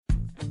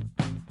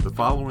The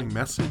following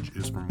message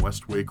is from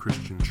Westway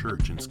Christian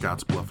Church in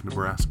Scottsbluff,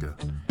 Nebraska.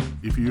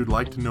 If you'd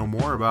like to know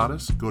more about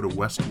us, go to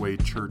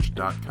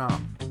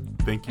westwaychurch.com.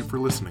 Thank you for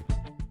listening.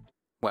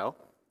 Well,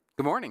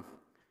 good morning.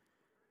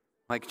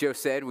 Like Joe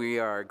said, we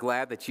are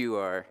glad that you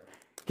are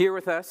here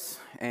with us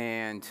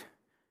and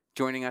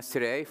joining us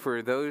today.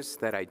 For those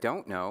that I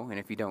don't know, and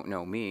if you don't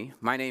know me,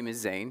 my name is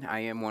Zane. I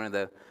am one of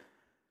the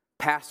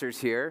pastors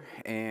here,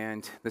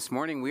 and this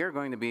morning we are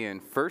going to be in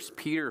 1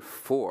 Peter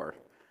 4.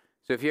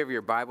 So if you have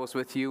your Bibles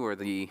with you or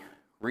the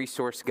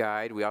resource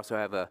guide, we also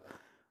have a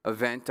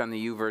event on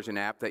the YouVersion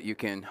app that you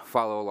can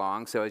follow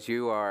along. So as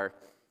you are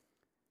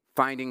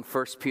finding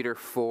 1 Peter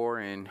 4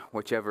 in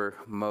whichever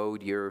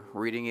mode you're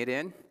reading it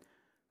in,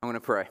 I'm going to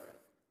pray.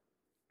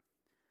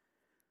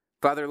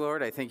 Father,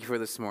 Lord, I thank you for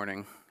this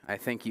morning. I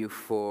thank you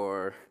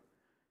for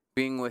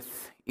being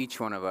with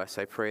each one of us.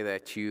 I pray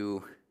that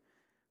you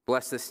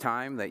bless this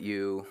time, that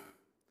you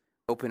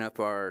open up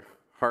our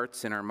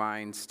hearts and our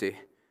minds to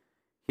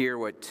hear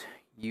what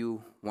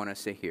you want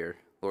us to hear.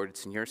 Lord,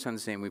 it's in your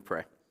Son's name we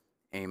pray.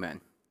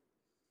 Amen.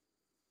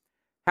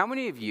 How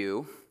many of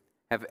you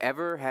have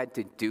ever had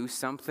to do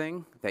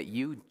something that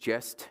you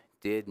just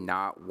did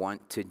not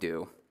want to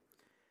do?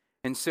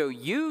 And so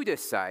you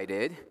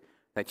decided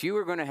that you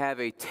were going to have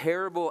a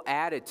terrible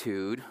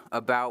attitude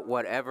about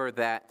whatever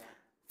that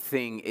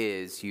thing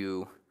is.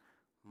 You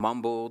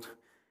mumbled,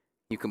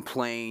 you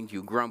complained,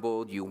 you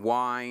grumbled, you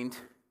whined.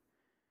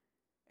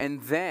 And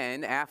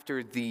then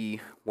after the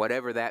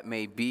whatever that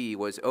may be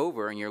was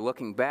over and you're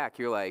looking back,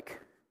 you're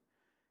like,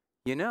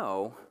 you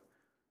know,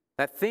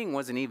 that thing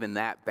wasn't even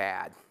that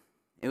bad.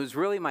 It was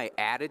really my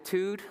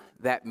attitude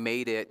that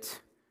made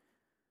it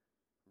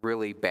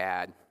really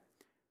bad.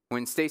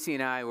 When Stacy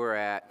and I were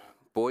at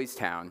Boys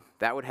Town,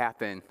 that would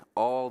happen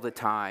all the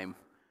time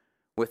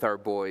with our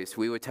boys.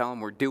 We would tell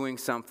them we're doing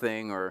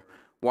something or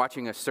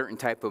watching a certain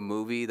type of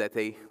movie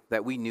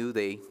that we knew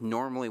they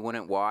normally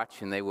wouldn't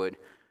watch, and they would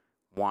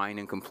whine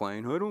and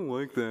complain, I don't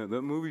like that.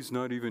 That movie's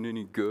not even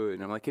any good.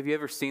 And I'm like, have you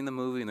ever seen the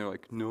movie? And they're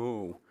like,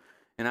 no.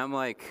 And I'm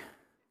like,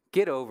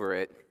 get over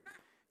it.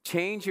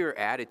 Change your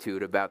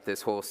attitude about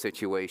this whole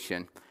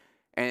situation.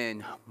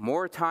 And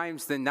more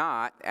times than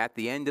not, at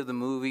the end of the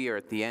movie or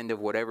at the end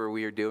of whatever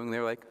we are doing,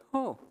 they're like,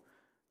 oh,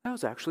 that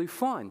was actually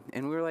fun.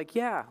 And we were like,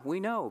 yeah, we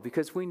know,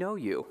 because we know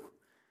you.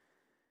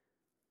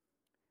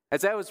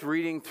 As I was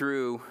reading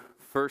through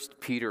 1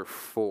 Peter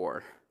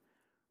 4,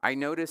 I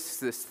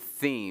noticed this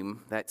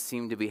theme that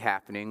seemed to be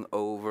happening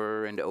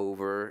over and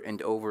over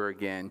and over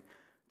again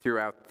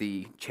throughout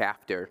the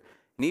chapter.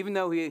 And even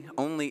though he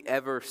only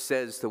ever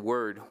says the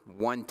word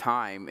one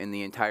time in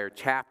the entire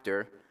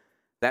chapter,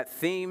 that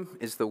theme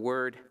is the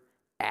word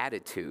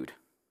attitude.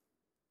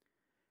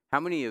 How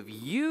many of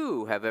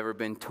you have ever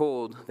been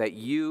told that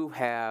you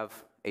have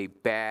a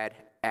bad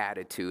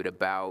attitude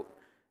about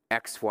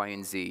X, Y,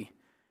 and Z?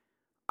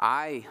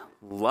 I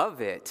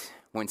love it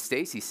when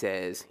Stacy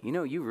says, you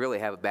know, you really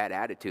have a bad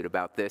attitude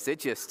about this.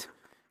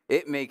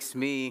 It makes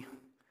me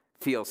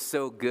feel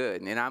so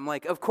good. And I'm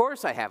like, of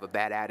course I have a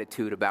bad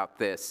attitude about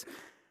this.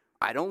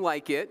 I don't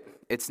like it.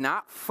 It's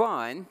not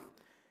fun.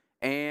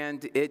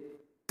 And it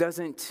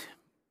doesn't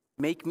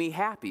make me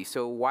happy.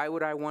 So why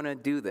would I want to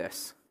do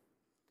this?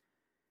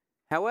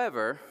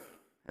 However,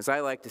 as I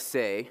like to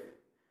say,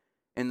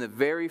 in the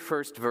very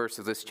first verse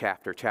of this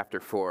chapter, chapter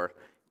 4,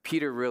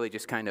 Peter really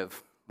just kind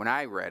of, when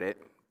I read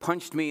it,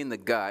 punched me in the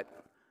gut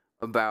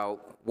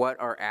about what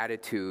our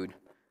attitude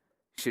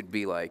should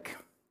be like.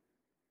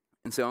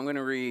 And so I'm going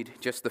to read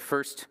just the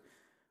first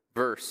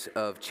verse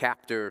of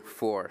chapter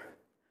 4.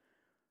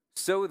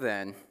 So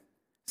then,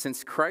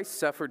 since Christ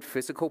suffered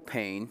physical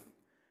pain,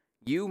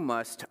 you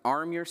must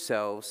arm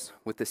yourselves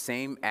with the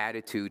same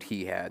attitude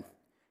he had,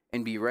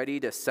 and be ready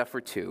to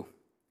suffer too.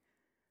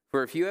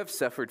 For if you have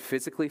suffered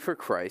physically for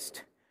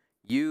Christ,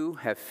 you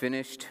have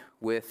finished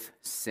with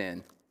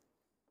sin.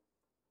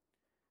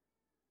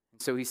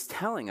 And so he's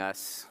telling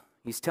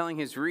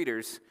his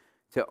readers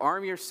to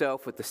arm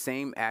yourself with the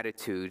same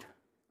attitude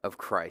of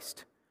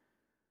Christ.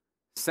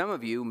 Some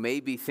of you may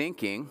be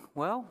thinking,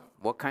 well,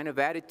 what kind of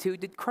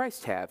attitude did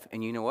Christ have?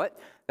 And you know what?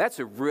 That's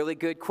a really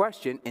good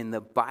question, and the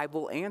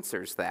Bible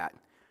answers that.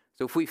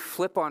 So if we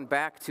flip on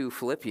back to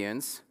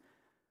Philippians,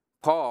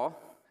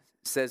 Paul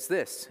says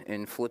this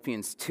in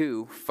Philippians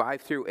 2,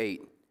 5 through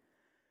 8.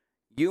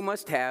 You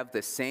must have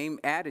the same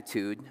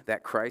attitude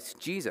that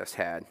Christ Jesus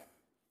had.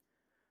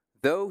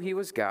 Though he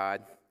was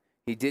God,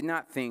 he did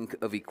not think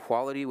of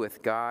equality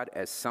with God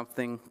as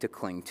something to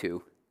cling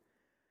to.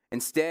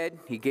 Instead,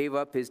 he gave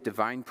up his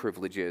divine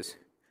privileges.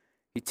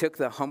 He took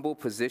the humble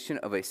position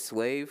of a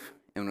slave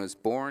and was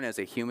born as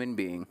a human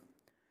being.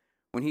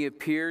 When he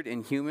appeared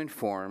in human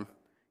form,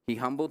 he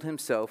humbled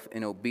himself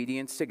in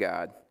obedience to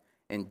God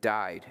and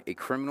died a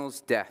criminal's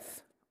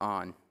death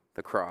on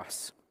the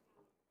cross.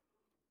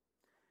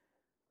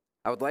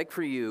 I would like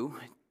for you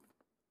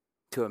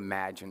to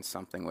imagine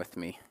something with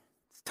me.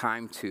 It's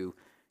time to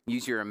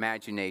use your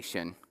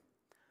imagination.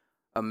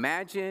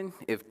 Imagine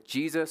if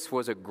Jesus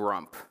was a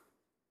grump,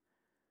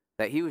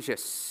 that he was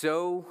just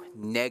so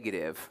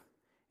negative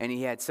and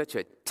he had such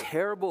a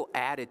terrible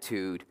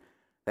attitude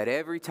that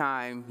every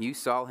time you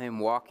saw him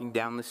walking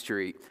down the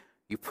street,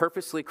 you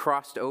purposely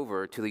crossed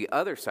over to the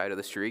other side of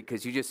the street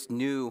because you just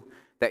knew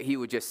that he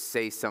would just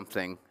say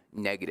something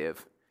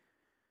negative.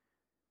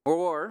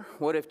 Or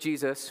what if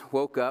Jesus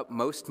woke up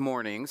most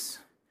mornings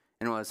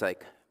and was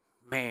like,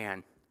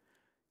 man,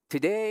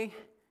 today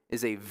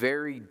is a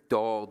very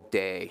dull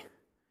day.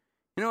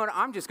 You know what?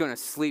 I'm just going to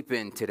sleep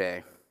in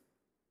today.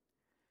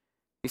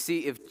 You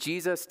see, if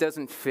Jesus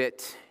doesn't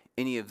fit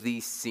any of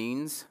these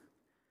scenes,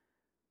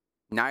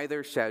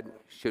 neither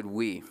should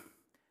we.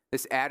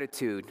 This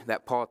attitude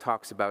that Paul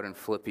talks about in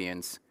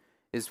Philippians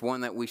is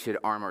one that we should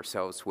arm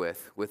ourselves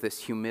with this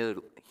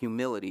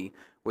humility,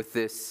 with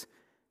this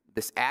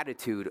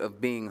attitude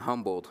of being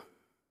humbled.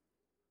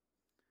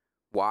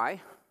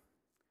 Why?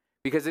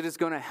 Because it is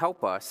going to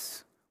help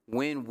us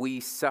when we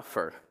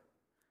suffer.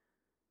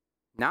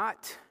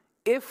 Not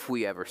if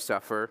we ever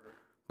suffer,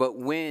 but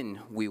when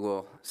we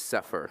will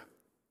suffer.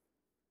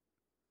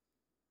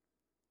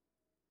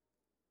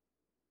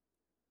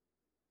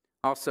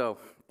 Also,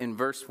 in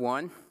verse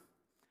 1,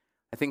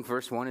 I think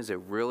verse 1 is a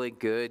really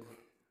good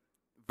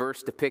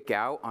verse to pick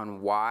out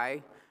on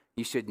why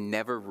you should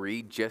never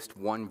read just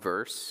one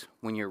verse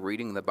when you're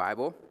reading the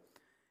Bible.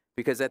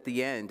 Because at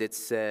the end it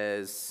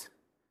says,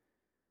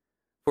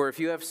 "For if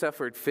you have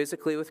suffered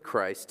physically with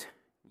Christ,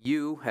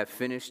 you have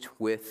finished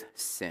with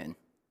sin."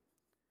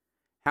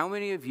 How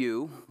many of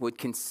you would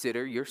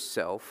consider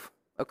yourself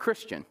a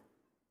Christian?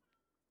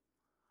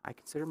 I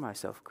consider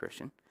myself a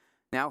Christian.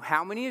 Now,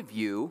 how many of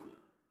you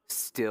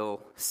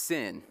still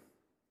sin?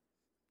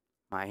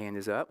 My hand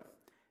is up.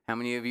 How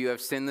many of you have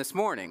sinned this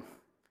morning?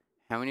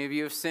 How many of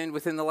you have sinned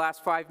within the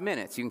last 5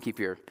 minutes? You can keep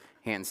your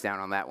hands down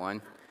on that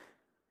one.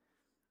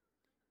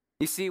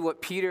 You see,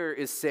 what Peter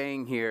is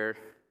saying here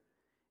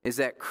is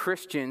that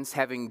Christians,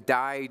 having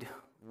died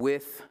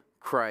with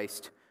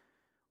Christ,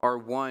 are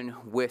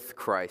one with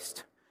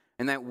Christ,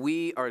 and that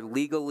we are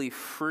legally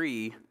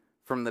free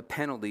from the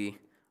penalty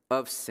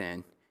of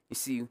sin. You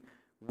see,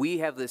 we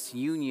have this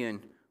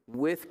union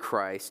with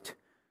Christ,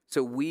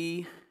 so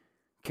we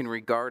can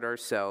regard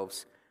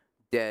ourselves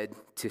dead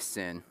to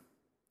sin.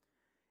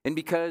 And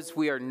because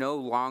we are no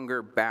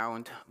longer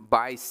bound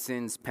by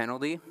sin's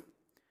penalty,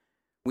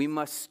 we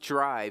must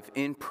strive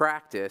in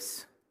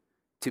practice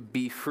to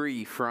be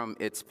free from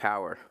its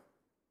power.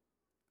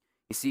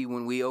 You see,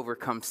 when we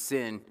overcome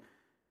sin,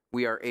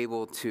 we are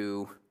able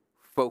to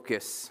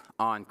focus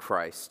on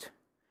Christ.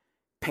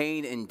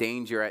 Pain and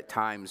danger at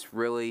times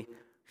really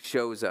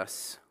shows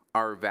us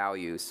our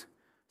values.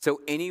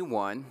 So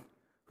anyone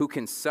who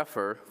can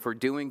suffer for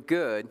doing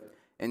good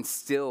and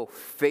still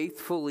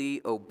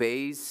faithfully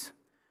obeys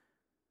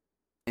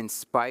in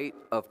spite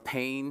of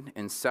pain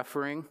and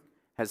suffering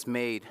has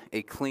made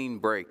a clean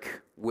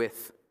break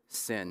with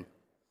sin.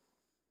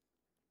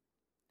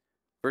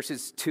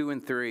 Verses 2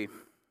 and 3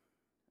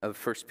 of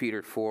 1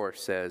 Peter 4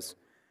 says,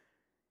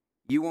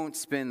 "You won't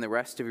spend the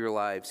rest of your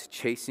lives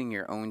chasing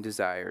your own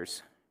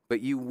desires, but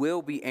you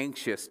will be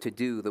anxious to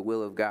do the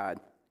will of God.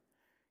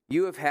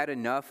 You have had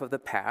enough of the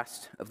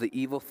past, of the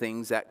evil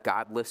things that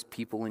godless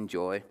people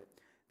enjoy,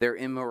 their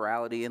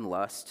immorality and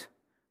lust,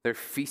 their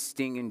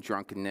feasting and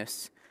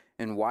drunkenness,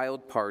 and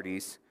wild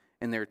parties,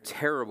 and their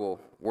terrible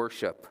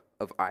worship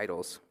of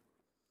idols."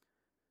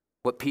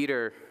 What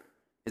Peter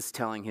is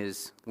telling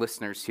his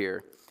listeners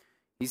here,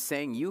 he's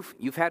saying,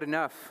 you've had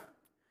enough.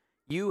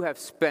 You have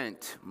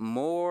spent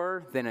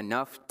more than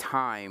enough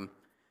time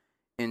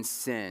in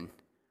sin.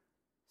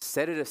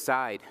 Set it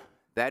aside.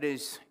 That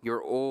is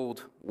your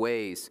old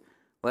ways.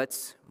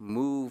 Let's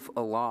move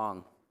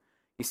along.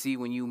 You see,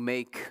 when you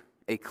make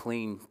a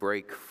clean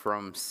break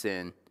from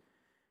sin,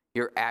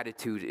 your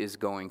attitude is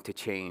going to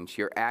change.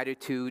 Your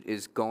attitude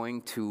is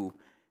going to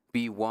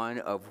be one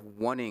of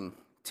wanting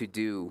to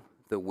do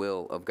the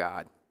will of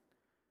God.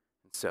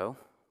 So,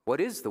 what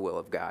is the will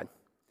of God?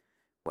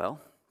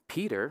 Well,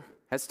 Peter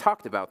has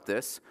talked about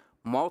this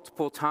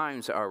multiple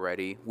times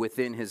already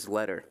within his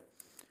letter.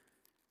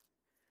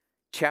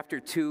 Chapter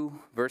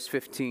 2, verse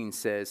 15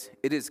 says,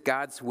 "It is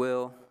God's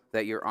will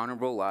that your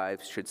honorable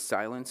lives should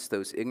silence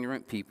those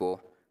ignorant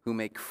people who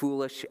make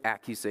foolish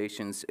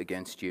accusations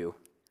against you."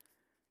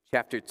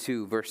 Chapter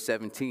 2, verse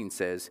 17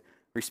 says,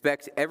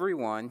 "Respect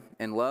everyone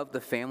and love the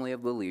family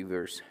of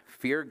believers.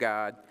 Fear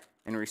God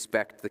and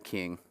respect the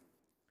king."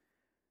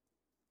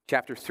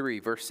 Chapter 3,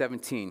 verse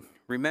 17,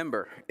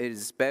 "Remember, it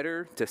is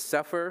better to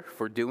suffer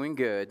for doing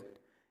good,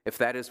 if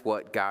that is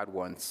what God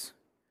wants,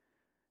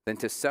 than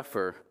to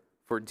suffer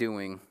for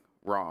doing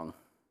wrong."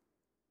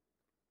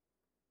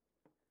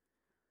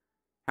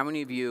 How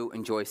many of you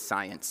enjoy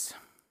science?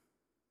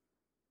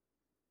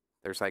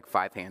 There's like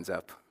 5 hands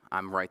up.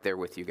 I'm right there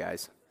with you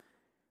guys.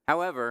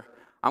 However,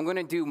 I'm going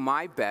to do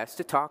my best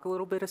to talk a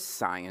little bit of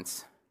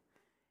science.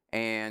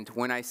 And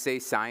when I say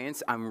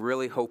science, I'm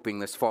really hoping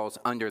this falls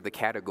under the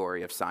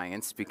category of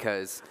science,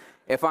 because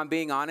if I'm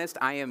being honest,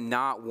 I am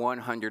not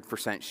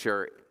 100%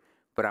 sure,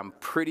 but I'm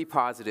pretty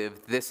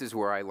positive this is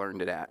where I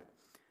learned it at.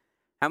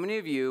 How many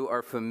of you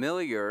are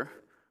familiar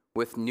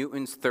with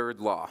Newton's third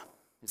law?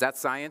 Is that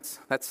science?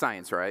 That's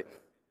science, right?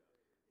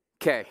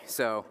 Okay,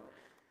 so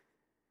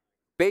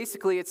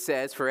basically it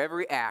says for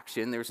every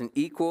action, there's an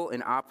equal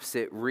and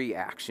opposite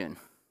reaction.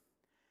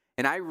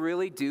 And I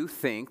really do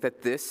think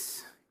that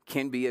this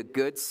can be a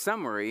good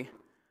summary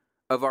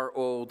of our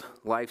old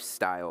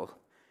lifestyle.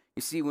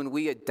 You see, when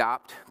we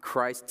adopt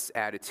Christ's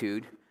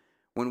attitude,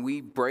 when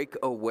we break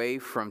away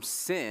from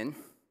sin,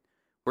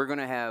 we're going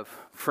to have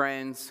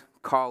friends,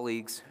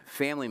 colleagues,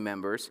 family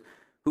members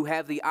who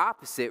have the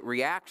opposite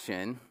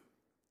reaction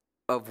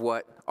of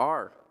what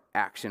our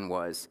action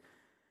was.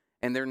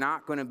 And they're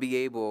not going to be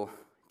able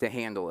to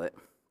handle it.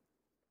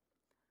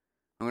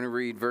 I'm going to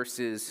read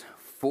verses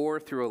 4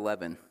 through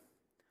 11.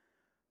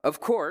 Of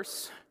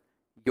course,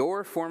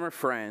 your former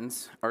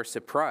friends are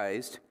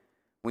surprised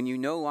when you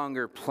no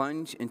longer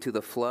plunge into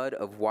the flood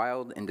of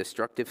wild and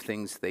destructive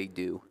things they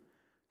do.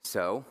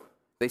 So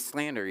they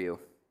slander you.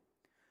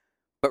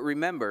 But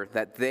remember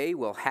that they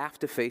will have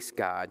to face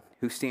God,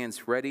 who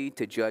stands ready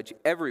to judge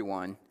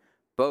everyone,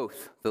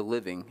 both the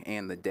living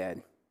and the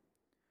dead.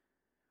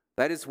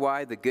 That is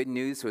why the good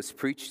news was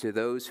preached to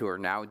those who are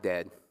now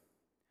dead.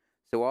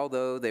 So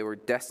although they were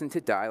destined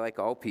to die like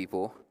all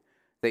people,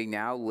 they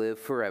now live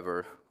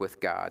forever with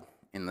God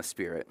in the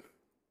Spirit.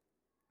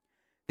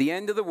 The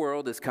end of the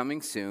world is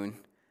coming soon.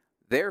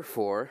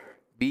 Therefore,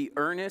 be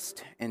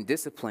earnest and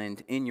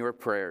disciplined in your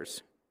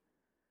prayers.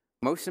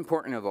 Most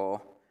important of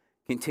all,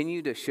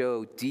 continue to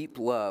show deep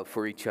love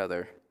for each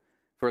other,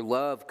 for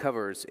love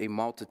covers a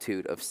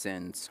multitude of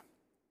sins.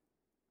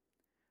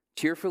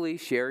 Cheerfully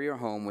share your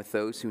home with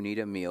those who need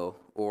a meal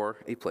or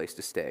a place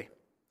to stay.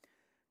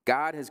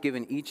 God has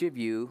given each of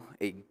you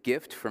a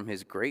gift from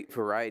his great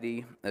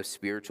variety of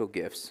spiritual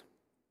gifts.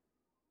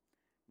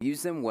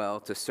 Use them well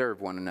to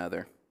serve one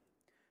another.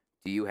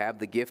 Do you have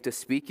the gift of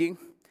speaking?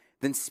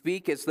 Then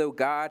speak as though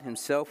God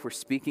himself were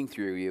speaking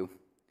through you.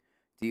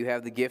 Do you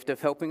have the gift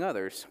of helping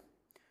others?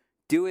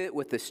 Do it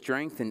with the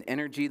strength and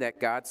energy that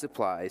God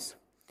supplies.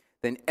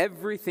 Then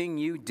everything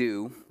you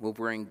do will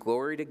bring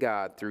glory to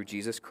God through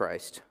Jesus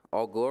Christ.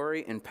 All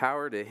glory and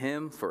power to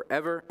him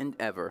forever and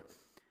ever.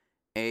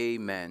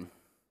 Amen.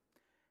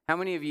 How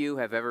many of you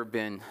have ever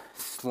been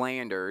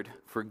slandered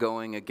for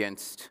going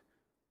against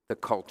the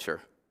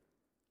culture?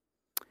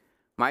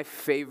 My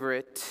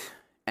favorite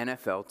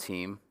NFL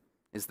team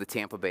is the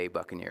Tampa Bay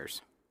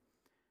Buccaneers.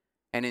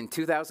 And in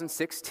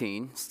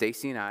 2016,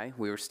 Stacy and I,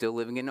 we were still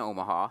living in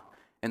Omaha,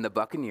 and the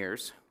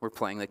Buccaneers were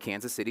playing the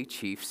Kansas City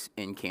Chiefs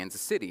in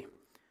Kansas City.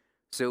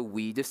 So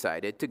we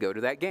decided to go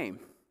to that game.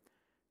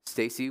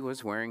 Stacy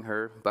was wearing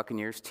her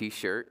Buccaneers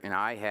t-shirt, and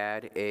I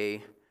had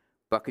a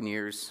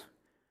Buccaneers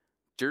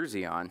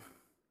jersey on.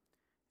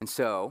 And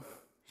so,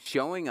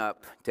 showing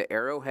up to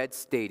Arrowhead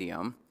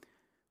Stadium,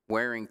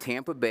 wearing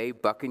Tampa Bay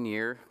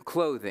Buccaneer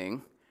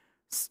clothing,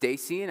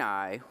 Stacy and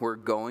I were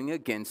going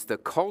against the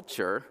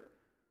culture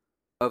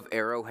of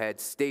Arrowhead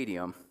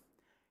Stadium,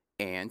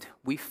 and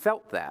we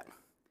felt that.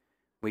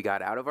 We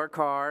got out of our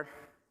car,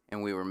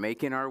 and we were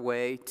making our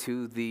way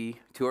to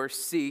our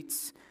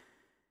seats,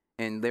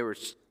 and there were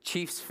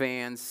Chiefs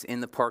fans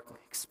in the park,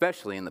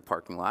 especially in the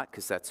parking lot,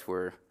 because that's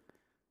where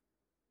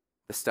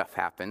the stuff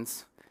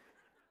happens.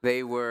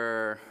 They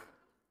were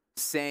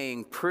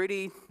saying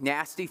pretty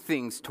nasty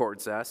things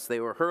towards us. They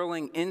were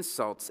hurling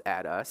insults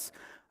at us.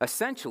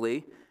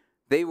 Essentially,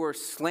 they were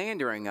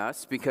slandering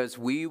us because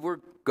we were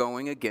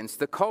going against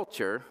the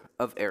culture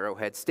of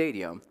Arrowhead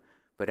Stadium.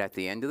 But at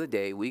the end of the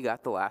day, we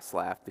got the last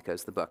laugh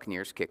because the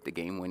Buccaneers kicked the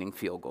game-winning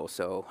field goal.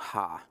 So,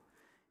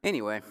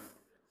 Anyway,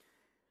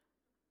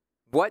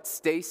 what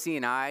Stacy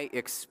and I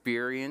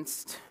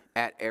experienced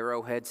at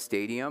Arrowhead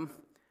Stadium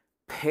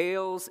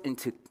pales in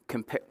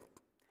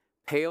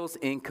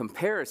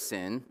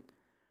comparison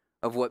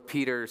of what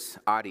Peter's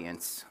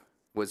audience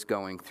was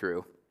going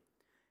through.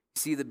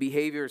 See, the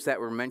behaviors that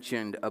were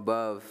mentioned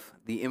above,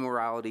 the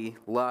immorality,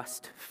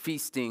 lust,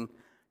 feasting,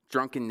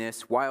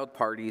 drunkenness, wild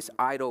parties,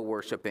 idol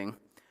worshiping,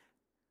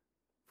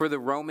 for the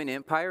Roman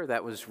Empire,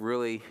 that was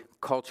really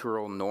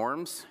cultural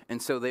norms,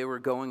 and so they were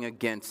going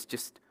against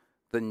just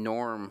the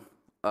norm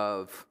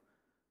of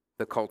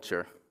the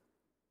culture.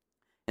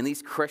 And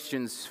these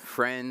Christians,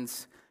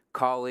 friends,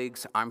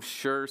 colleagues, I'm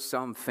sure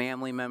some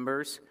family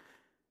members,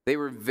 they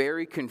were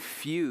very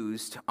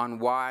confused on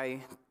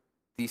why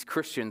these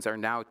Christians are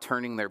now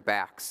turning their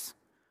backs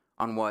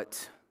on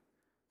what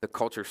the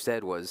culture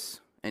said was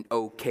an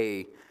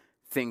okay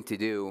thing to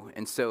do.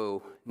 And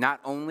so not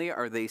only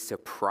are they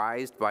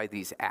surprised by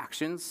these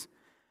actions,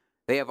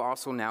 they have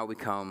also now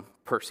become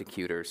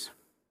persecutors.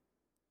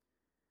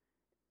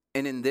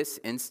 And in this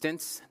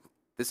instance,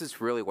 this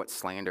is really what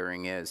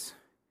slandering is.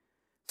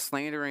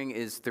 Slandering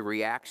is the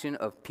reaction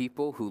of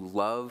people who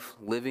love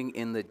living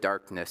in the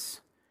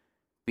darkness,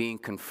 being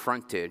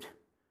confronted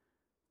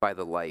by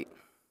the light.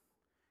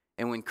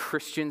 And when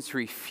Christians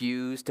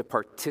refuse to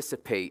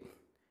participate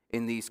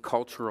in these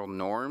cultural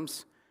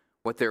norms,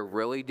 what they're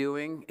really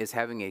doing is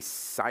having a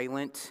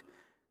silent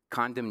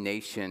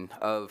condemnation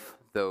of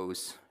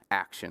those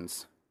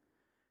actions.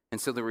 And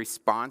so the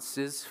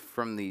responses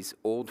from these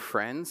old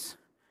friends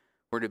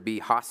were to be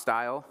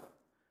hostile.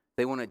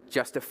 They want to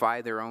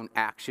justify their own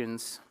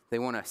actions. They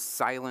want to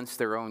silence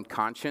their own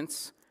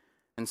conscience.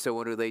 And so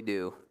what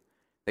do?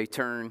 They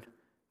turn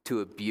to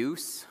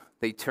abuse.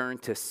 They turn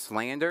to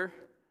slander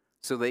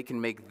so they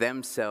can make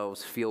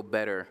themselves feel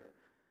better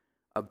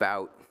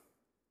about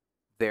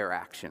their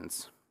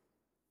actions.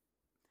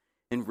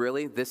 And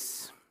really,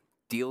 this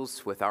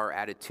deals with our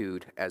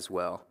attitude as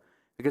well.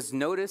 Because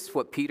notice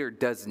what Peter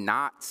does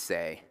not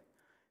say.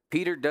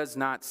 Peter does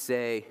not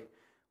say,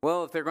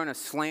 well, if they're going to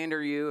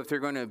slander you, if they're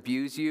going to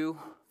abuse you,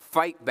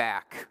 fight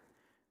back.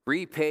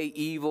 Repay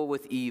evil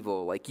with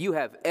evil. Like, you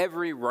have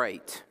every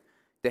right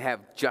to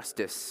have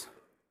justice.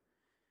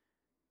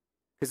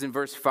 Because in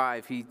verse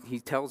 5,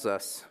 he tells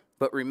us,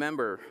 but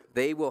remember,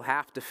 they will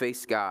have to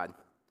face God.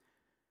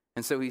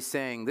 And so he's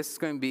saying this is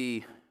going to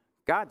be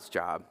God's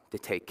job to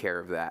take care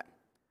of that.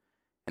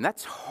 And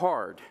that's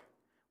hard.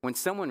 When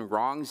someone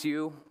wrongs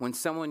you, when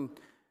someone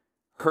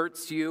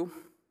hurts you,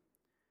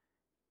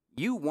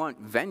 you want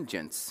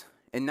vengeance.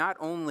 And not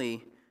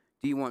only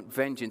do you want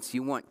vengeance,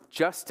 you want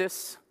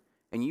justice,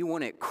 and you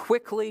want it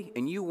quickly,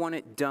 and you want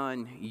it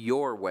done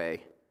your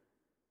way.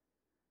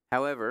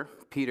 However,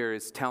 Peter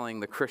is telling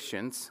the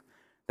Christians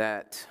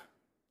that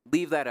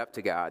leave that up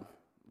to God.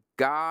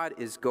 God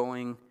is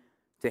going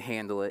to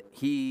handle it.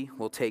 He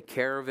will take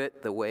care of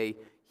it the way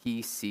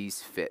he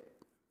sees fit.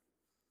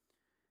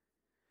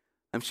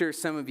 I'm sure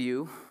some of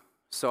you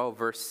saw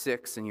verse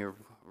 6 and you're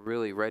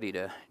really ready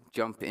to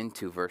jump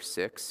into verse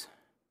 6.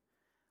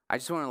 I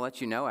just want to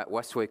let you know at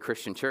Westway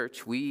Christian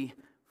Church, we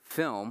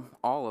film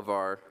all of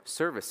our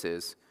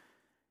services.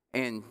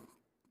 And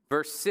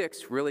verse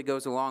 6 really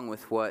goes along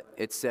with what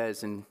it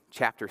says in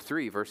chapter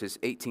 3, verses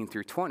 18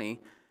 through 20.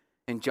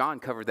 And John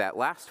covered that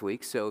last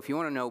week. So if you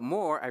want to know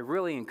more, I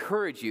really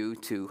encourage you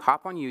to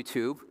hop on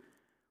YouTube,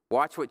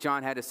 watch what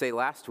John had to say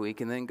last week,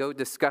 and then go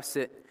discuss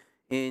it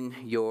in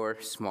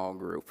your small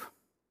group.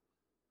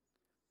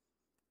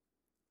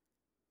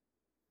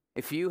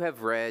 If you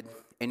have read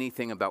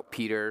anything about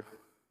Peter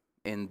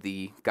in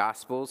the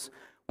Gospels,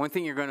 one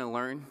thing you're going to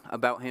learn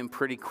about him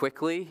pretty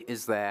quickly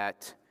is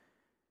that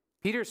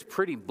Peter's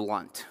pretty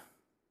blunt.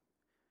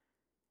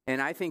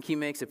 And I think he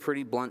makes a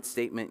pretty blunt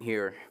statement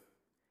here.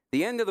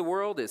 The end of the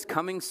world is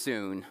coming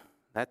soon.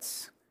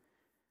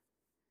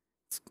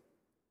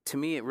 To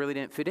me, it really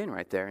didn't fit in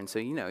right there. And so,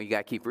 you got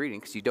to keep reading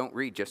because you don't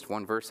read just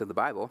one verse of the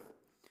Bible.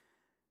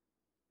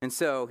 And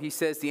so he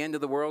says the end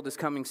of the world is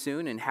coming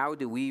soon, and how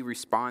do we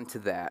respond to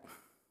that?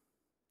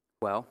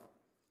 Well,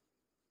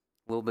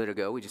 a little bit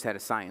ago, we just had a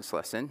science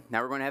lesson.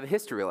 Now we're going to have a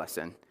history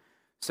lesson.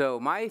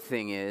 So my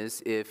thing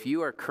is, if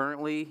you are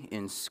currently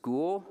in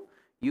school,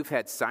 you've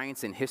had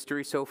science and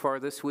history so far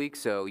this week,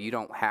 so you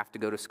don't have to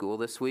go to school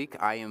this week.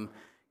 I am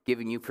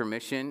giving you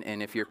permission,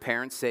 and if your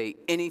parents say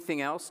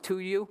anything else to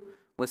you,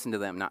 listen to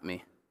them, not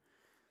me.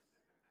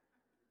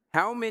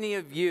 How many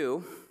of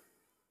you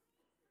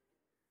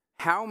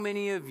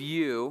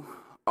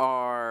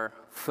are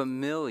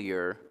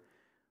familiar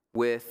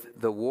with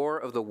the War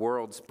of the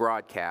Worlds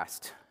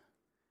broadcast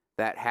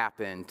that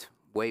happened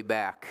way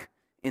back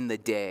in the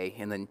day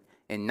in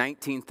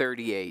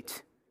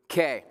 1938?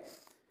 Okay,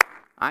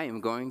 I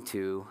am going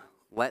to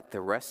let the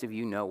rest of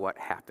you know what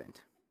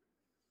happened.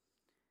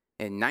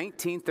 In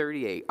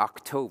 1938,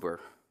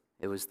 October,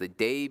 it was the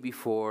day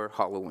before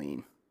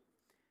Halloween,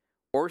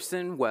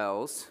 Orson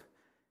Welles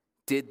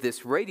did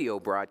this radio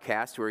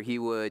broadcast where he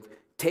would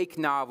take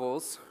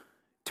novels,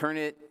 turn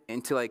it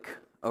into like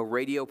a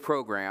radio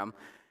program,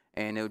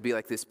 and it would be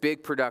like this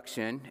big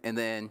production, and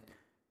then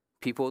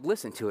people would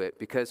listen to it,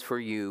 because for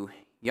you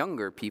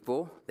younger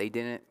people,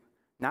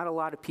 not a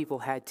lot of people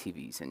had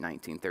TVs in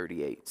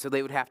 1938, so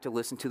they would have to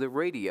listen to the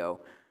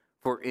radio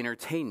for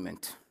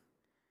entertainment.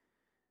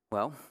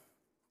 Well,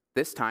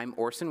 this time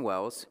Orson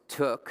Welles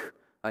took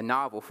a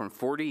novel from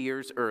 40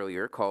 years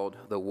earlier called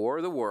The War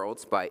of the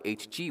Worlds by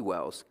H.G.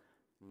 Wells.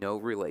 No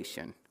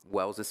relation.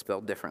 Wells is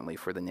spelled differently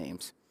for the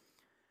names.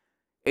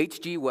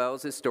 H.G.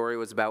 Wells' story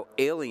was about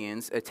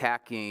aliens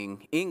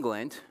attacking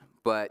England,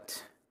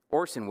 but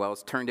Orson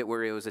Welles turned it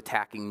where it was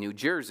attacking New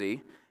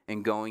Jersey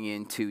and going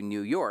into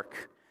New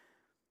York.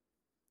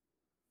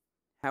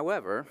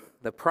 However,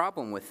 the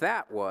problem with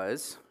that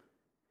was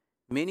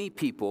many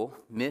people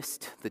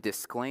missed the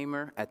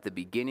disclaimer at the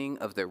beginning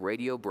of the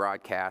radio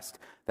broadcast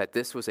that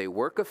this was a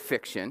work of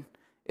fiction.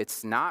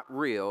 It's not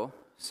real,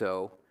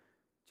 so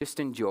just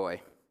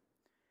enjoy.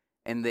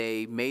 And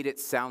they made it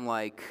sound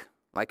like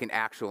an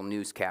actual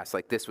newscast,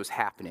 like this was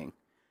happening.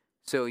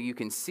 So you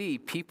can see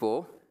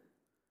people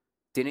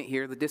didn't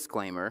hear the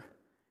disclaimer.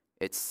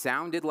 It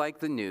sounded like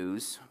the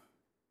news.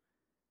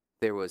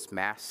 There was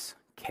mass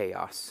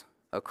chaos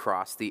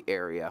across the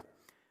area.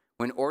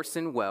 When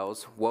Orson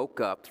Welles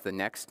woke up the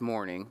next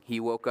morning,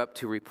 he woke up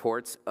to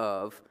reports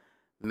of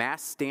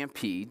mass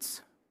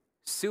stampedes,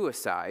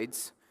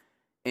 suicides,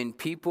 and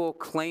people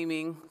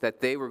claiming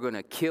that they were going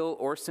to kill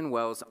Orson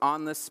Welles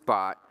on the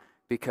spot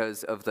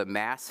because of the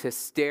mass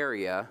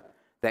hysteria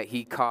that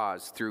he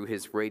caused through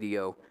his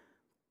radio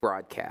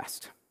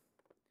broadcast.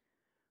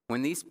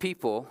 When these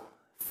people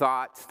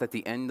thought that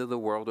the end of the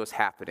world was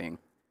happening,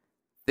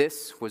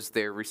 This was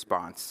their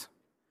response: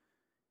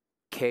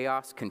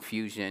 chaos,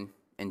 confusion,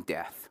 and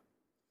death.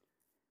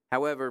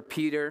 However,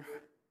 Peter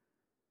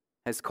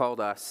has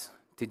called us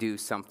to do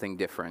something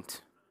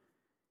different.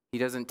 He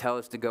doesn't tell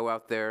us to go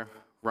out there,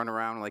 run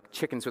around like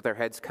chickens with our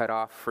heads cut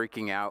off,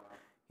 freaking out.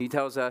 He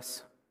tells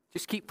us,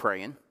 just keep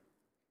praying.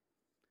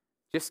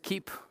 Just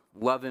keep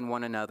loving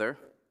one another.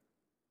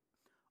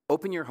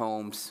 Open your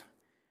homes.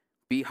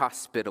 Be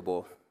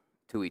hospitable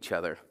to each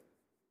other.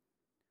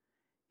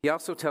 He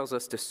also tells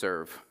us to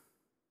serve.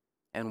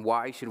 And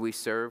why should we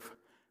serve?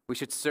 We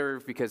should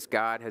serve because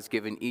God has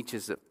given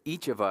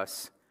each of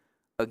us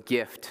a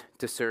gift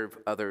to serve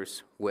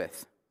others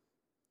with.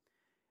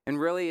 And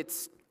really,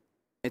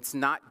 it's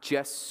not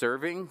just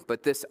serving,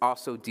 but this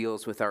also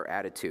deals with our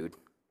attitude.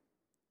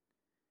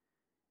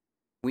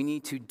 We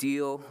need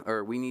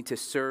to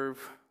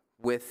serve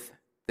with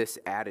this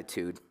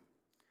attitude.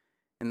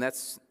 And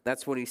that's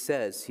what he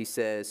says. He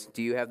says,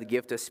 do you have the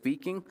gift of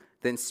speaking?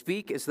 Then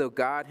speak as though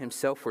God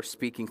himself were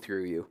speaking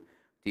through you.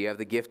 Do you have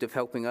the gift of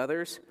helping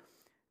others?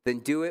 Then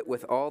do it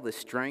with all the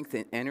strength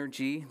and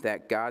energy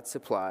that God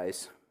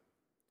supplies.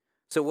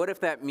 So what if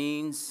that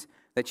means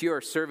that you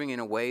are serving in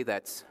a way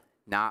that's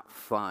not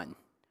fun?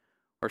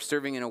 Or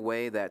serving in a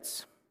way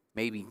that's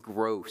maybe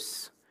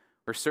gross?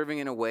 Or serving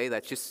in a way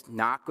that's just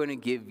not going to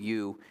give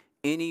you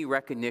any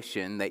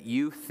recognition that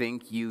you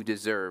think you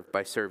deserve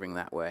by serving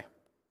that way?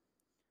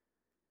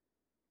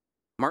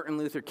 Martin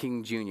Luther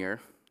King Jr.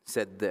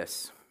 said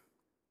this: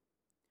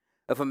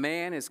 if a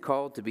man is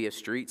called to be a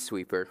street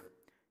sweeper,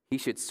 he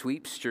should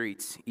sweep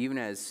streets even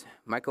as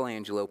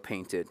Michelangelo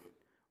painted,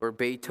 or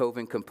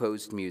Beethoven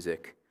composed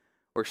music,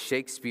 or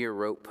Shakespeare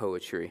wrote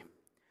poetry.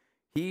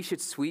 He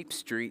should sweep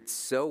streets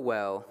so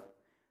well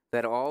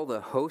that all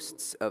the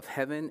hosts of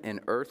heaven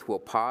and earth will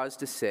pause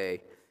to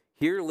say,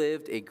 here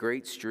lived a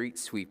great street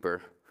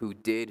sweeper who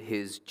did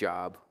his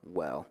job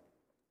well.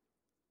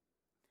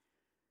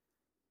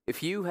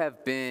 If you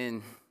have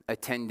been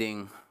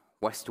attending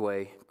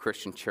Westway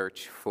Christian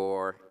Church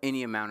for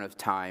any amount of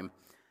time,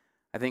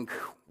 I think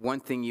one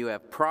thing you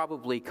have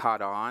probably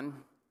caught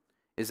on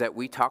is that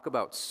we talk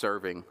about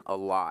serving a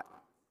lot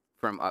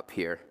from up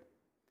here.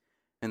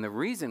 And the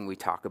reason we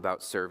talk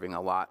about serving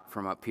a lot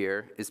from up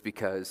here is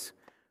because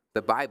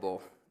the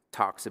Bible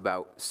talks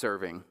about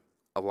serving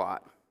a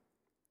lot.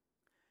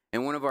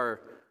 And one of our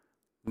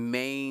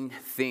main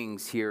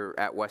things here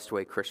at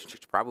Westway Christian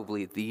Church,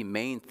 probably the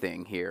main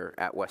thing here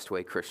at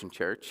Westway Christian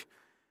Church,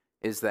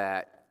 is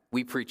that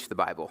we preach the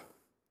Bible.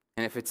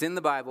 And if it's in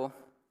the Bible,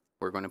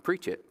 we're going to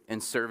preach it.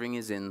 And serving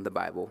is in the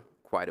Bible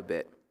quite a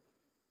bit.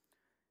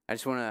 I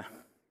just want to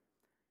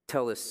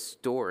tell this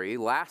story.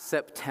 Last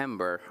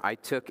September, I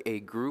took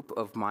a group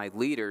of my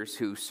leaders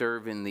who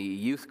serve in the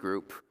youth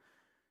group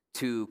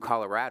to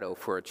Colorado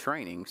for a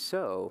training.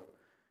 So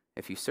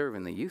if you serve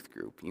in the youth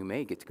group, you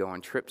may get to go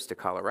on trips to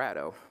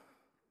Colorado.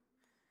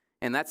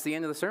 And that's the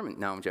end of the sermon.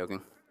 No, I'm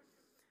joking.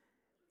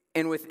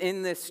 And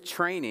within this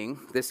training,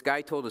 this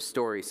guy told a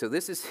story. So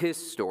this is his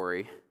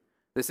story.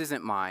 This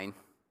isn't mine.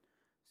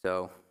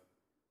 So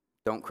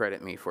don't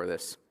credit me for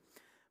this.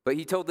 But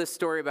he told this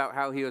story about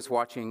how he was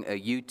watching a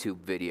YouTube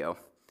video.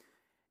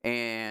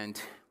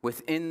 And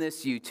within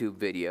this YouTube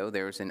video,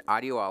 there was an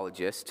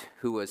audiologist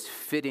who was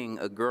fitting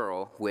a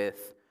girl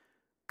with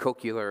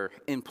cochlear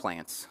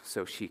implants.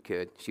 So she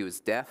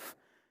was deaf,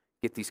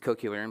 get these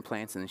cochlear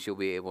implants, and then she'll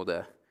be able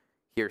to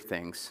hear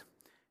things.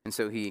 And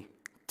so he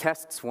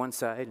tests one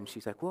side, and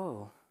she's like,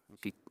 whoa.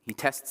 And he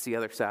tests the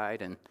other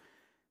side, and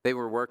they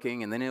were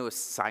working, and then it was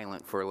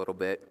silent for a little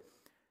bit.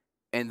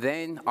 And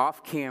then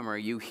off camera,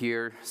 you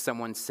hear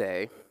someone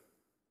say,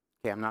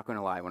 okay, I'm not going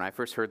to lie. When I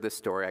first heard this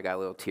story, I got a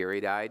little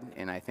teary-eyed,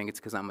 and I think it's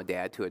because I'm a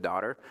dad to a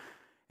daughter.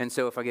 And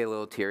so if I get a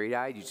little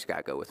teary-eyed, you just got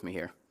to go with me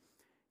here.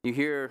 You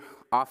hear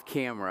off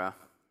camera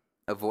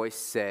a voice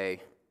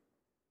say,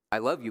 I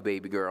love you,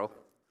 baby girl.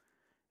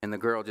 And the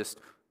girl just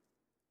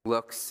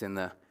looks, and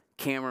the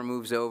camera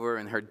moves over,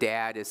 and her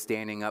dad is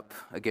standing up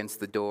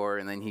against the door,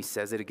 and then he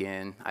says it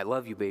again, I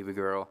love you, baby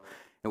girl.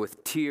 And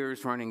with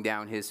tears running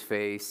down his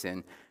face,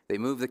 and they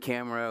move the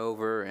camera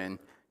over, and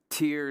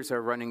tears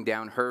are running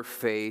down her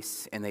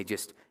face, and they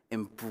just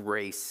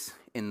embrace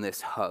in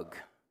this hug.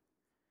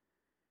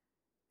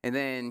 And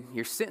then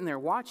you're sitting there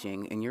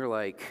watching, and you're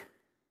like,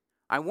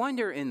 I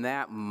wonder in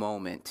that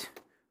moment,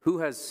 who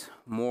has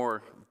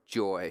more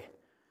joy?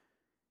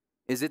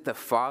 Is it the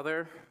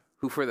father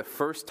who for the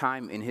first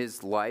time in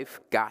his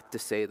life got to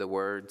say the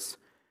words,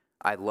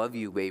 I love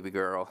you, baby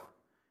girl,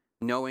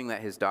 knowing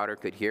that his daughter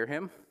could hear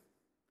him?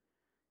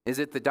 Is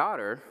it the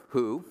daughter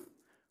who,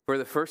 for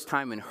the first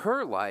time in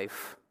her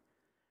life,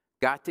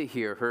 got to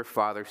hear her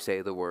father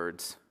say the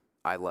words,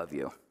 I love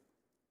you?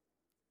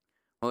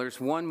 Well, there's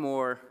one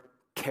more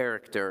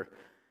character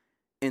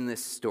in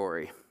this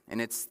story, and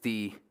it's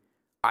the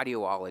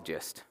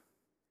audiologist.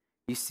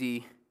 You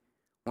see,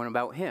 one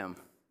about him.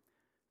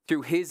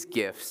 Through his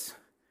gifts,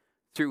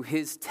 through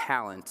his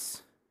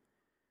talents,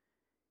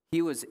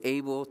 he was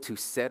able to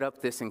set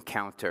up this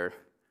encounter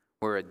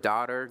where a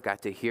daughter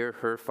got to hear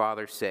her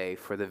father say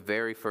for the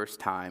very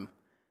first time,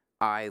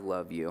 I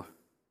love you.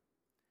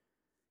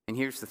 And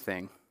here's the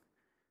thing.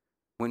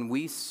 When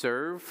we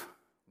serve,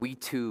 we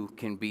too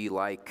can be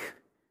like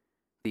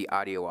the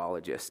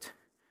audiologist.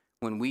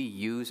 When we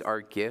use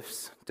our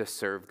gifts to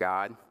serve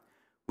God,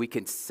 we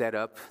can set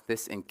up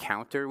this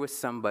encounter with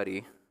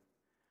somebody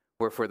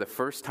where for the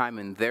first time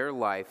in their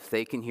life,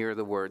 they can hear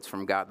the words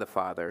from God the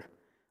Father,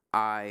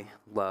 I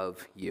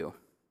love you.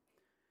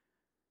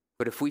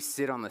 But if we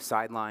sit on the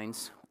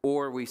sidelines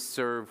or we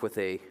serve with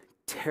a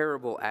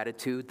terrible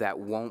attitude that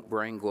won't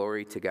bring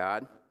glory to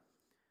God,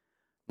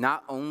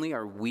 not only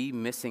are we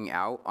missing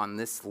out on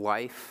this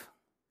life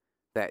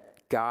that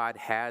God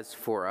has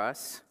for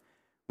us,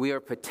 we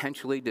are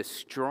potentially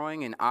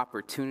destroying an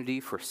opportunity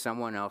for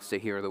someone else to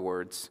hear the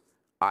words,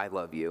 I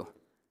love you,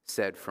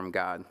 said from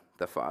God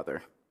the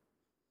Father.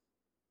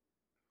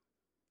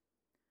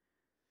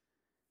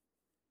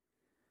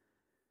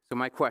 So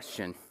I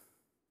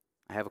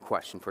have a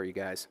question for you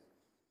guys.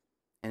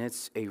 And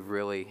it's a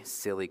really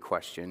silly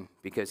question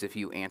because if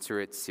you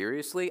answer it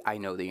seriously, I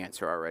know the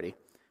answer already.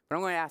 But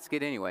I'm going to ask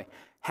it anyway.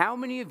 How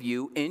many of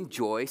you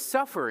enjoy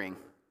suffering?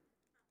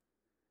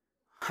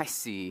 I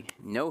see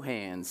no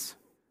hands.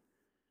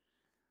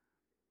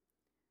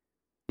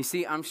 You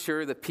see, I'm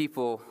sure the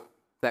people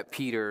that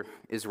Peter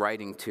is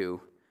writing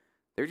to,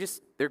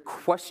 they're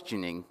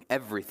questioning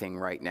everything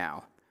right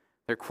now.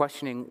 They're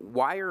questioning,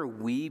 why are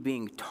we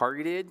being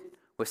targeted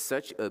with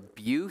such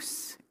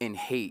abuse and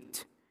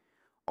hate?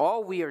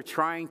 All we are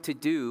trying to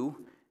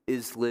do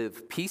is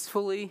live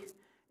peacefully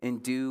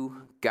and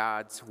do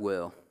God's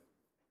will.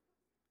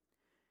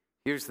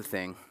 Here's the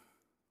thing.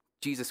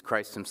 Jesus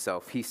Christ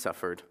himself, he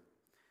suffered.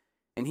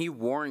 And he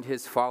warned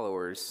his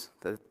followers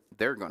that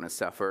they're going to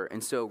suffer.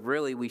 And so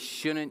really we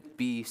shouldn't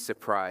be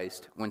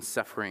surprised when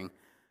suffering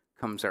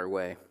comes our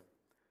way.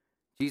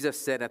 Jesus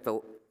said at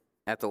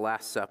the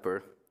Last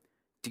Supper,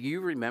 do you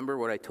remember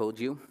what I told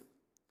you?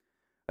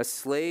 A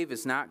slave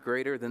is not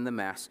greater than the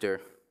master.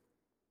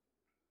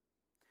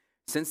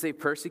 Since they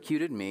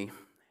persecuted me,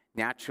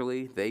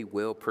 naturally they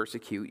will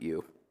persecute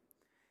you.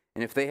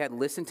 And if they had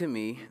listened to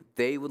me,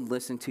 they would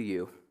listen to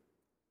you.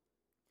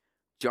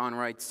 John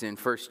writes in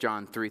 1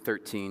 John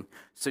 3:13,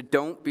 so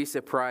don't be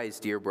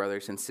surprised, dear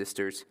brothers and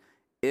sisters,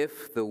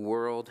 if the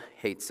world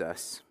hates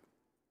us.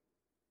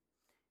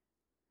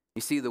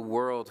 You see, the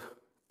world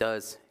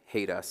does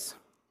hate us,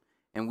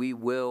 and we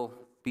will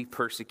be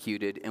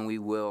persecuted, and we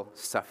will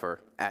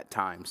suffer at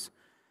times.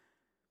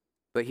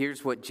 But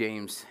here's what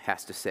James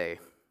has to say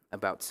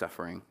about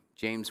suffering.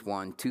 James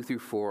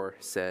 1:2-4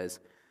 says,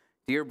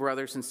 dear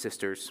brothers and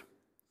sisters,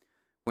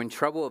 when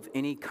trouble of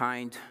any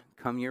kind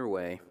come your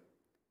way,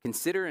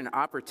 consider an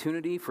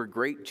opportunity for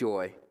great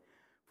joy,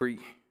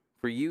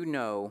 for you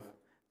know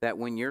that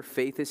when your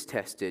faith is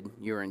tested,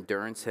 your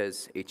endurance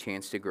has a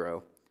chance to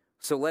grow.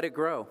 So let it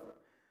grow.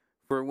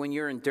 For when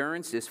your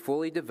endurance is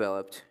fully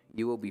developed,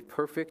 you will be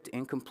perfect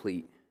and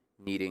complete,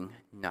 needing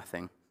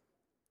nothing.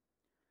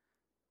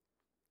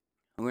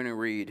 I'm going to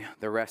read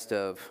the rest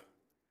of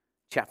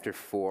chapter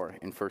 4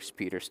 in 1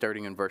 Peter,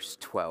 starting in verse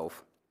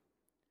 12.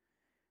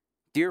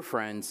 Dear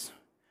friends,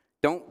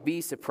 don't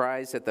be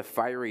surprised at the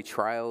fiery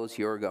trials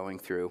you're going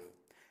through,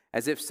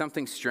 as if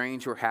something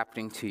strange were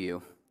happening to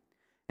you.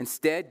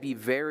 Instead, be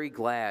very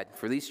glad,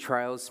 for these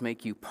trials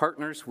make you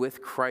partners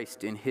with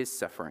Christ in his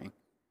suffering,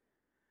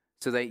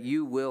 so that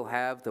you will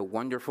have the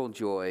wonderful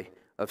joy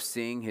of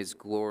seeing his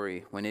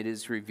glory when it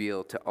is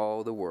revealed to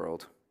all the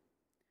world.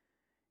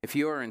 If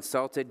you are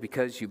insulted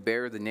because you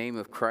bear the name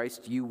of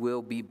Christ, you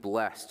will be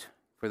blessed,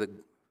 for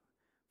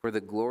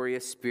the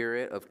glorious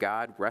Spirit of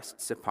God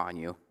rests upon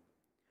you.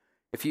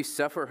 If you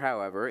suffer,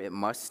 however, it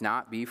must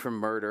not be from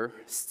murder,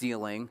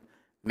 stealing,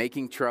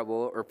 making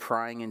trouble, or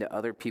prying into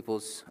other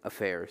people's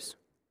affairs.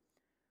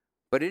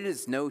 But it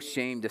is no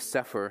shame to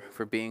suffer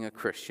for being a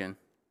Christian.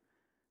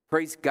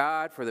 Praise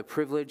God for the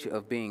privilege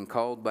of being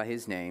called by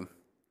his name.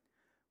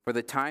 For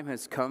the time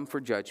has come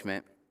for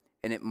judgment,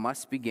 and it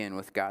must begin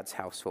with God's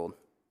household.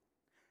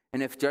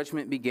 And if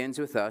judgment begins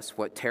with us,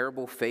 what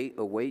terrible fate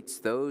awaits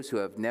those who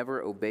have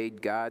never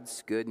obeyed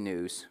God's good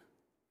news?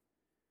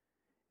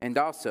 And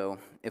also,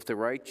 if the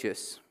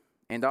righteous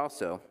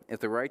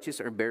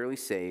are barely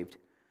saved,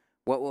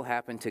 what will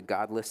happen to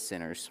godless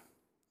sinners?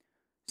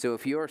 So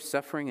if you are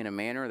suffering in a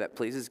manner that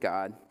pleases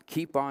God,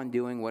 keep on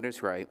doing what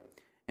is right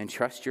and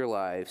trust your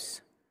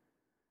lives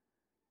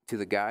to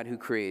the God who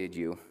created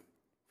you,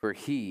 for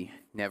he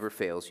never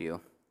fails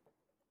you.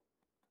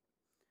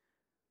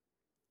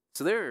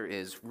 So there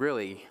is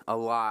really a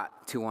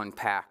lot to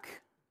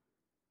unpack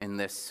in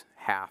this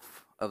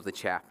half of the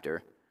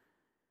chapter.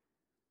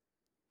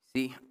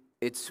 See,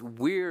 it's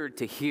weird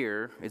to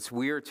hear, it's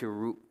weird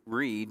to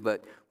read,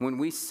 but when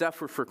we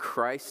suffer for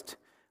Christ,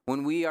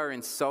 when we are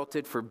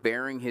insulted for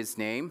bearing his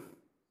name,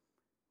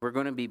 we're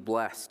going to be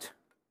blessed.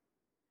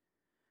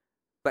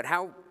 But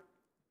how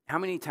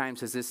many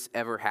times has this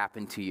ever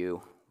happened to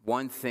you?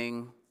 One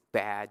thing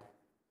bad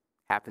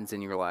happens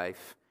in your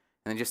life,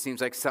 and it just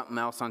seems like something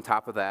else on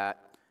top of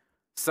that,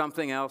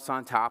 something else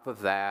on top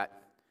of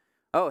that.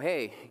 Oh,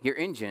 hey, your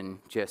engine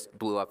just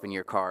blew up in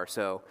your car,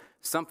 so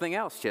something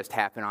else just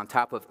happened on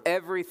top of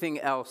everything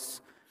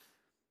else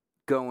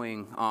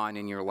going on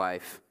in your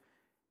life.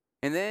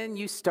 And then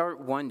you start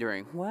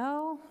wondering,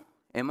 well,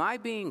 am I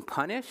being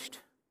punished?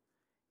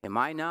 Am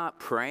I not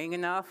praying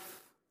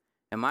enough?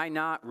 Am I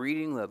not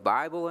reading the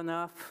Bible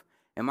enough?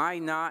 Am I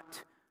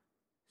not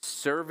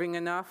serving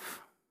enough?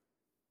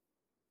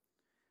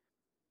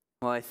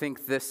 Well, I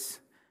think these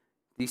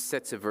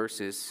sets of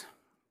verses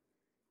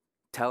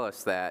tell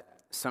us that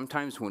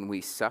sometimes when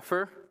we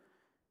suffer,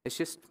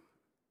 it's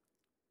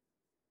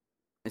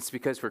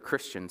because we're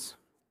Christians.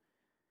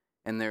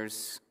 And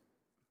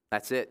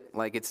that's it.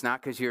 Like, it's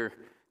not because you're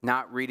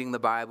not reading the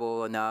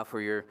Bible enough or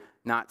you're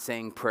not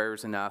saying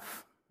prayers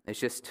enough.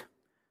 It's just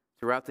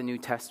throughout the New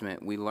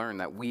Testament, we learn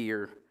that we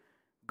are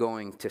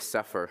going to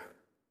suffer.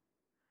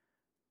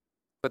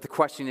 But the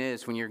question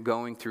is, when you're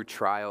going through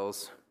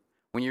trials,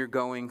 when you're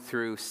going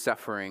through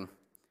suffering,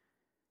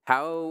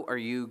 how are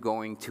you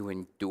going to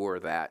endure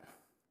that?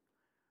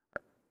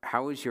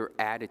 How is your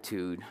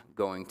attitude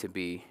going to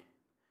be?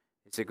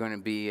 Is it going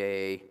to be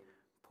a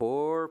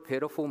poor,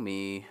 pitiful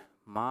me,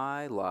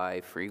 my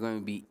life? Are you going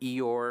to be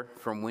Eeyore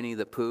from Winnie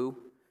the Pooh?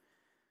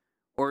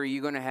 Or are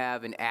you going to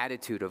have an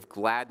attitude of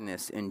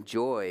gladness and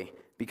joy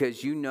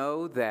because you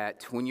know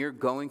that when you're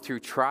going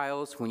through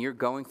trials, when you're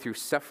going through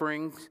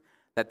sufferings,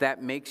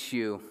 that makes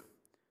you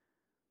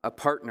a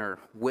partner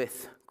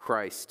with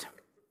Christ?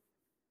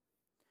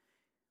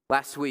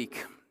 Last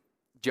week,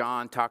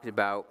 John talked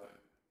about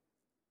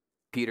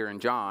Peter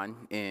and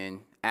John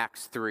in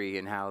Acts 3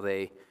 and how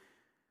they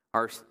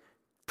are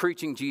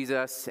preaching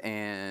Jesus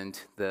and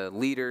the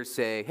leaders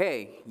say,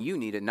 hey, you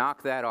need to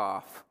knock that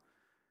off.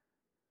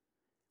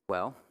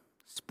 Well,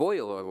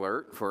 spoiler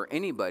alert for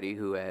anybody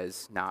who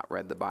has not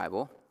read the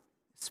Bible,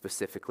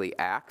 specifically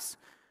Acts,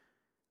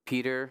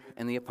 Peter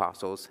and the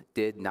apostles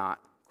did not,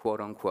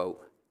 quote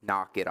unquote,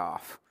 knock it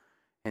off.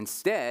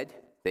 Instead,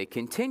 they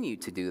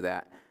continued to do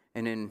that.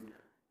 And in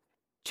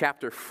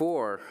chapter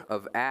 4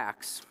 of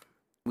Acts,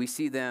 we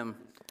see them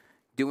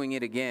doing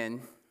it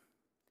again.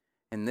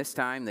 And this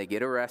time they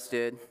get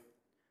arrested,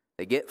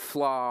 they get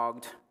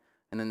flogged,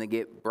 and then they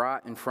get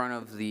brought in front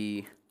of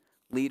the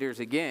leaders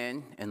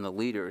again. And the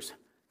leaders,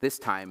 this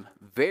time,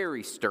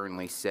 very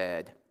sternly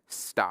said,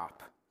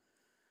 stop.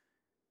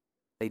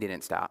 They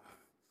didn't stop.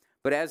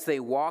 But as they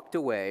walked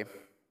away,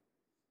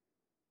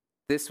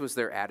 this was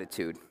their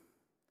attitude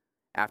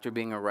after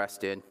being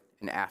arrested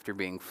and after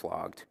being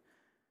flogged.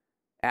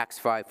 Acts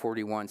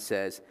 5:41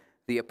 says,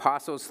 the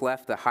apostles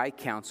left the high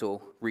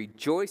council,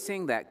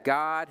 rejoicing that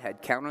God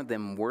had counted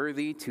them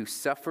worthy to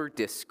suffer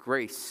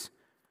disgrace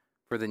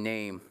for the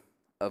name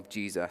of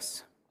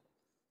Jesus.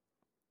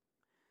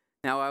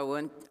 Now,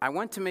 I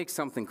want to make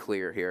something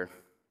clear here.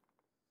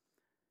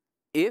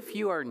 If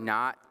you are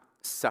not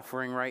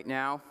suffering right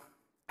now,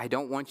 I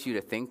don't want you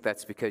to think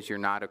that's because you're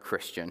not a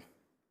Christian.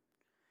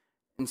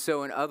 And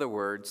so, in other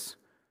words,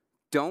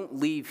 don't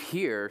leave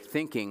here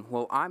thinking,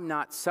 well, I'm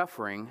not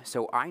suffering,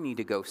 so I need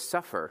to go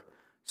suffer.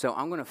 So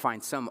I'm going to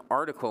find some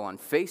article on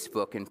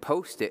Facebook and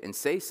post it and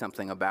say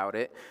something about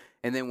it.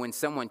 And then when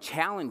someone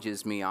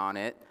challenges me on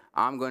it,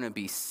 I'm going to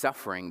be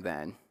suffering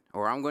then.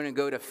 Or I'm going to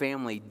go to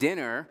family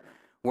dinner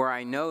where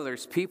I know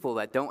there's people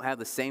that don't have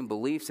the same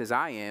beliefs as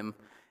I am,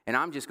 and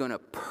I'm just going to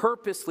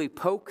purposely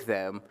poke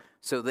them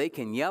so they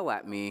can yell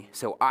at me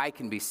so I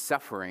can be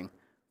suffering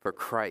for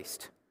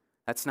Christ.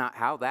 That's not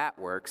how that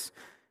works.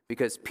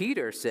 Because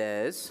Peter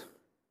says,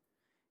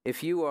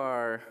 if you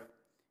are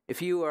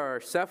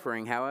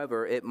suffering,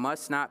 however, it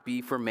must not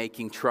be for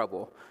making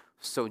trouble.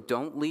 So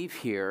don't leave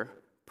here.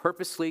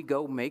 Purposely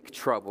go make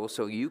trouble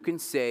so you can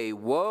say,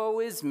 woe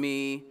is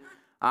me,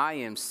 I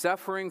am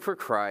suffering for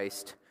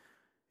Christ.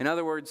 In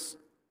other words,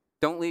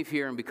 don't leave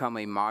here and become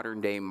a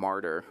modern-day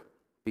martyr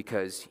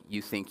because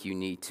you think you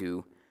need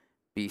to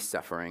be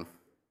suffering.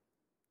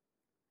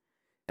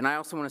 And I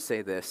also want to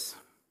say this.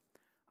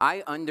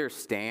 I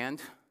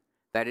understand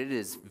that it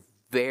is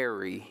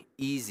very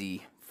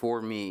easy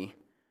for me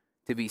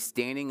to be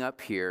standing up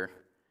here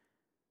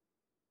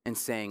and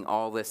saying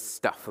all this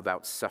stuff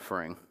about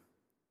suffering.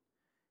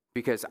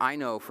 Because I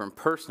know from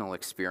personal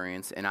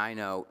experience, and I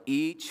know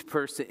each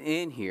person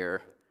in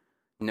here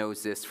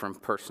knows this from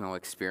personal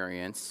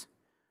experience,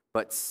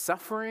 but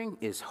suffering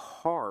is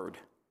hard.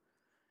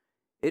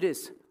 It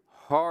is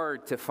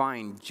hard to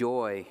find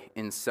joy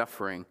in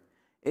suffering.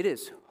 It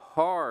is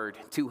hard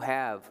to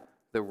have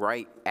the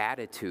right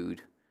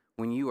attitude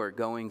when you are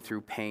going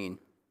through pain.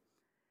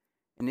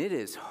 And it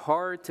is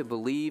hard to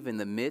believe in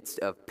the midst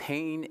of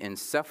pain and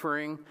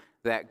suffering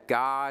that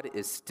God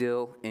is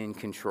still in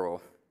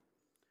control.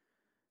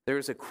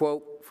 There's a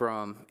quote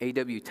from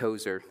A.W.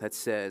 Tozer that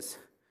says,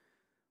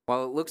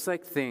 while it looks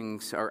like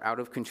things are out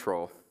of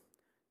control,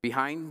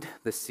 behind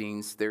the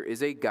scenes there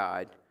is a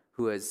God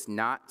who has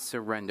not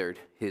surrendered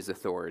his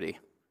authority.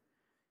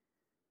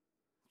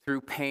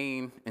 Through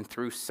pain and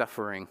through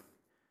suffering,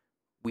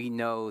 we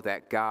know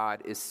that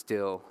God is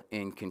still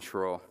in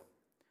control.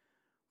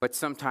 But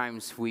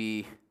sometimes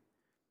we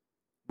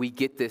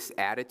get this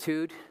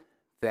attitude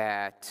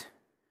that,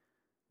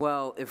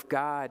 well, if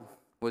God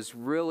was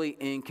really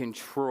in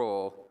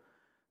control,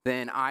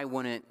 then I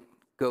wouldn't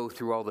go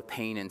through all the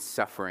pain and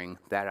suffering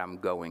that I'm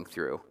going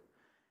through.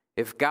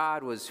 If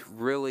God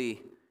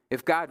really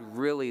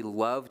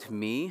loved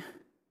me,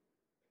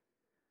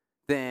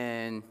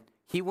 then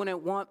he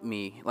wouldn't want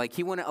me,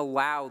 he wouldn't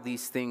allow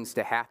these things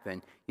to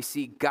happen. You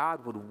see,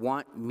 God would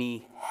want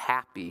me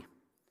happy.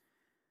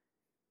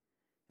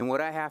 And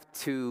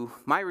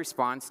my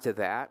response to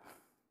that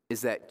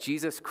is that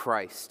Jesus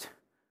Christ,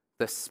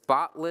 the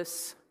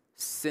spotless,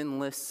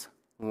 sinless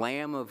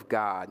Lamb of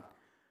God,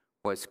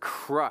 was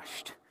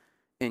crushed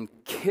and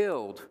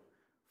killed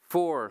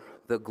for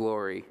the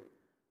glory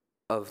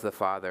of the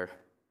Father.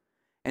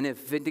 And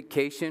if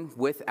vindication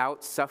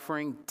without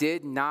suffering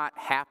did not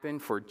happen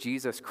for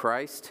Jesus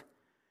Christ,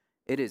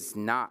 it is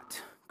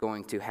not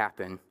going to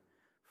happen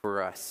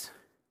for us.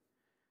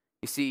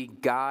 You see,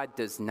 God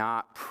does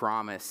not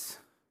promise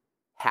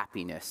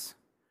happiness,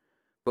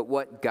 but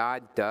what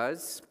God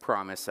does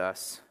promise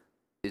us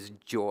is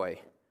joy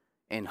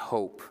and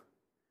hope.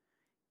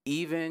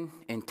 Even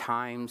in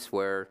times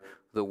where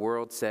the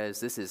world says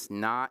this is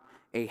not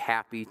a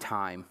happy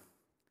time.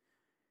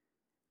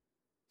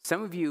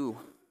 Some of you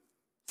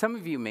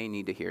may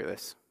need to hear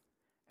this.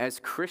 As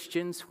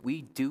Christians,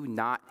 we do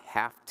not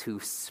have to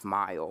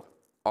smile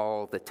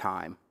all the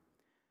time.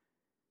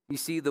 You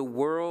see, the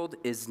world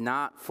is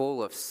not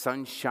full of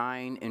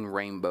sunshine and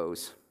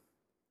rainbows.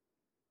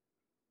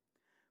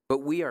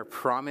 But we are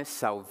promised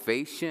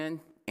salvation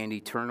and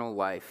eternal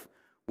life,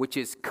 which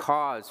is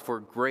cause for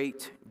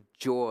great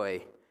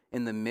joy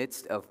in the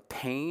midst of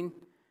pain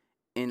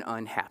and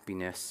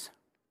unhappiness.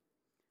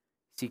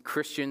 See,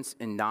 Christians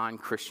and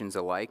non-Christians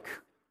alike,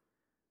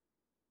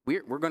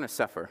 we're going to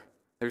suffer.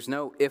 There's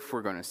no if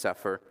we're going to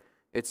suffer.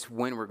 It's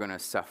when we're going to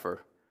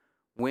suffer.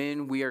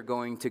 When we are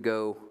going to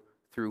go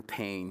through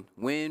pain.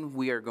 When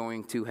we are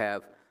going to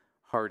have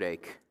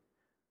heartache.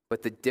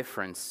 But the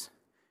difference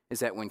is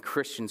that when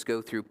Christians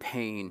go through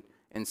pain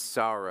and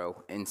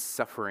sorrow and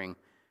suffering,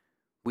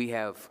 we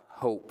have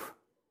hope.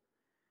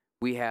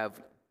 We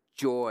have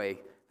joy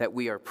that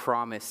we are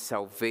promised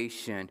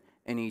salvation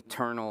and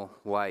eternal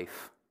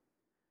life.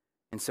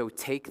 And so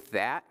take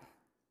that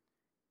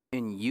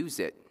and use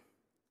it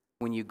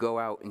when you go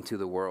out into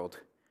the world.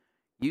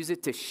 Use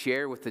it to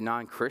share with the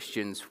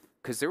non-Christians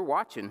because they're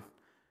watching.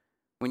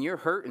 When you're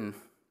hurting,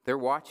 they're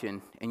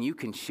watching, and you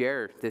can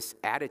share this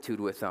attitude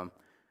with them.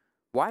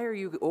 Why are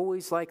you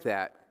always like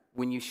that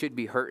when you should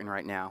be hurting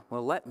right now?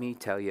 Well, let me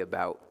tell you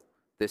about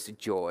this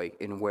joy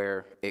and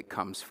where it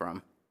comes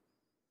from.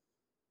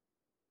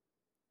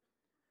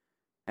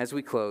 As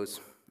we close,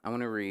 I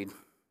want to read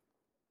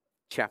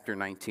chapter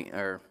 19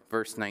 or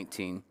verse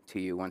 19 to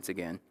you once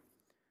again.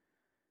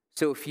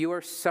 So if you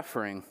are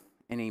suffering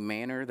in a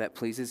manner that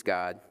pleases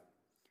God,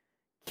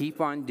 keep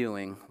on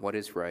doing what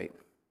is right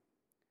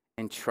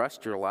and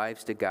trust your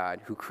lives to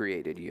God who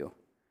created you,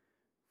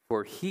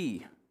 for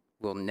he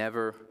will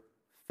never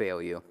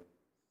fail you.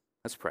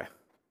 Let's pray.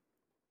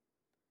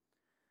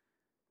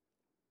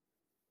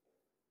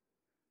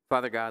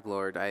 Father God,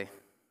 Lord, I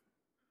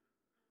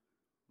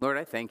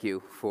thank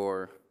you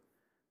for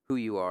who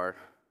you are.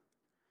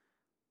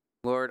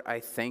 Lord, I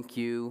thank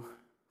you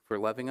for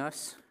loving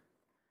us.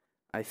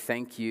 I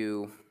thank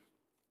you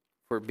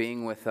for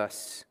being with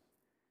us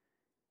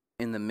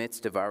in the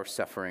midst of our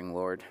suffering,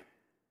 Lord.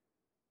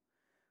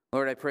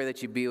 Lord, I pray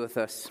that you be with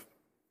us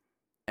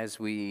as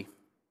we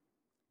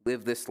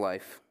live this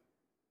life.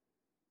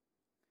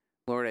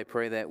 Lord, I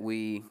pray that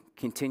we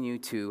continue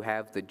to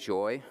have the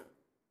joy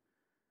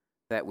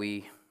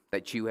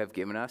that you have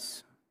given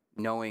us,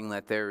 knowing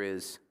that there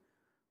is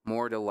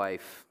more to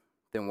life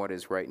than what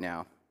is right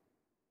now.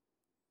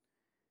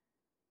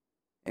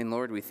 And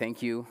Lord, we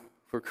thank you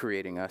for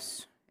creating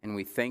us, and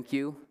we thank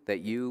you that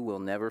you will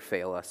never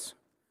fail us.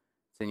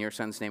 It's in your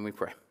Son's name we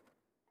pray.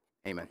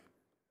 Amen.